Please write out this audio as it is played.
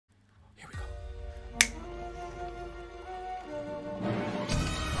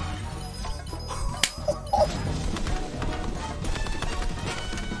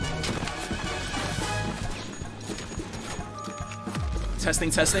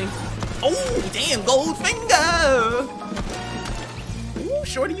Testing, testing. Oh, damn, gold finger. Ooh,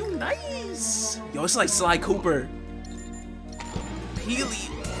 shorty, you nice. Yo, it's like Sly Cooper. Peely.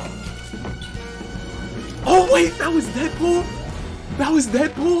 Oh, wait, that was Deadpool? That was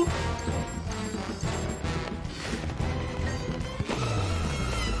Deadpool?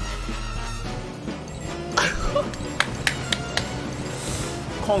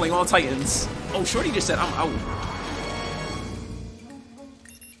 Calling all Titans. Oh, shorty just said, I'm out.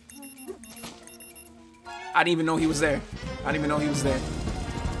 I didn't even know he was there. I didn't even know he was there.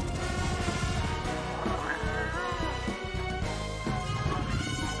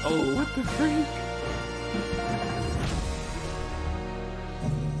 Oh, what the freak?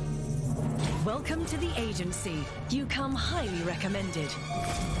 Welcome to the agency. You come highly recommended.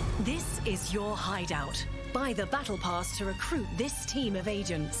 This is your hideout. Buy the battle pass to recruit this team of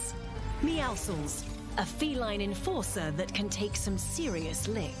agents. Meowscles, a feline enforcer that can take some serious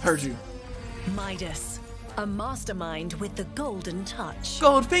licks. Heard you. Midas, a mastermind with the golden touch.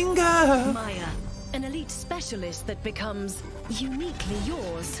 Goldfinger! Maya, an elite specialist that becomes uniquely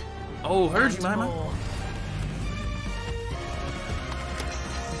yours. Oh, heard you, And Mama. more.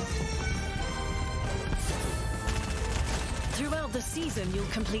 Throughout the season, you'll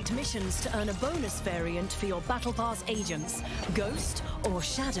complete missions to earn a bonus variant for your Battle Pass agents, Ghost or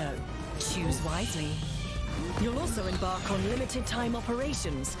Shadow. Choose wisely. You'll also embark on limited time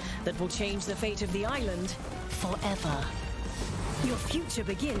operations that will change the fate of the island forever. Your future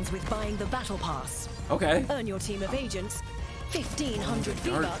begins with buying the Battle Pass. Okay. Earn your team of agents, 1,500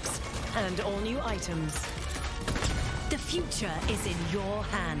 V-Bucks, and all new items. The future is in your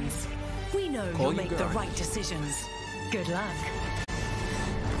hands. We know you'll make the right decisions. Good luck.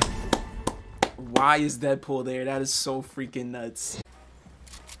 Why is Deadpool there? That is so freaking nuts.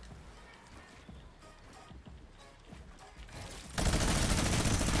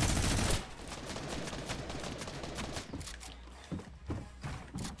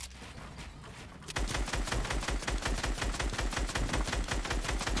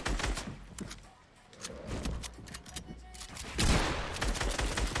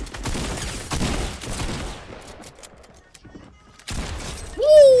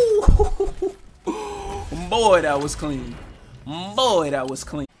 Boy, that was clean. Boy, that was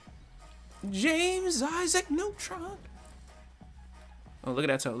clean. James Isaac Neutron. Oh, look at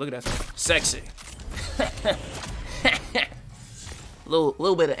that toe. Look at that toe. Sexy.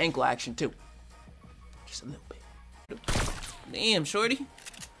 little bit of ankle action too. Just a little bit. Damn, shorty.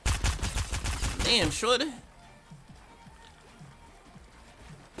 Damn, shorty.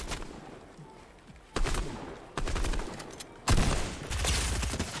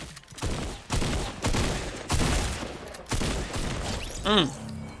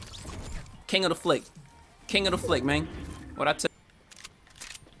 King of the flick. King of the flick, man. What I tell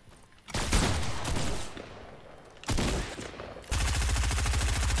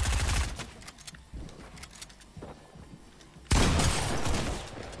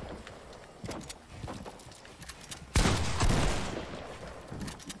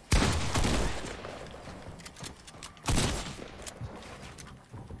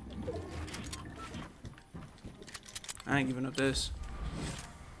I ain't giving up this.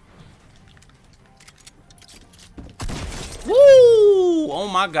 Woo! Oh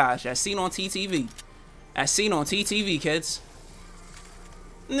my gosh, as seen on TTV. As seen on TTV, kids.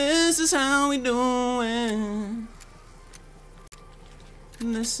 This is how we doing.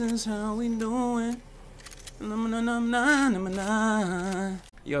 This is how we doing.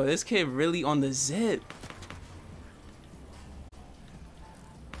 Yo, this kid really on the zip.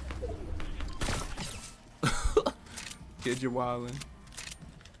 Kid, you're wildin'.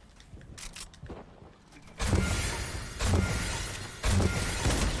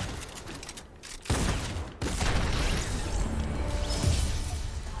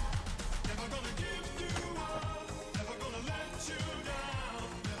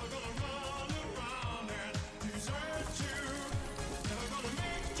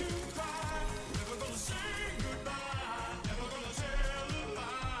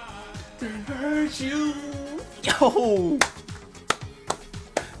 Hurt you, yo.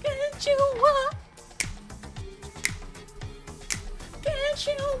 Can't you walk? Can't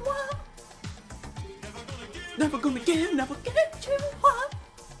you walk? Never gonna give, never get you walk.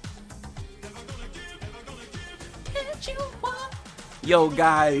 Can't you walk? Yo,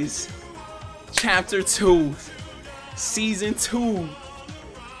 guys, Chapter 2, Season 2,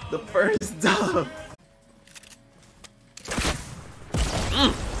 the first dub.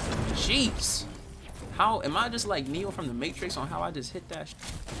 Jeez. How am I just like Neo from the Matrix on how I just hit that?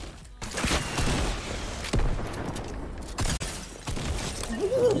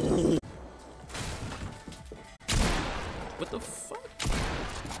 What the fuck?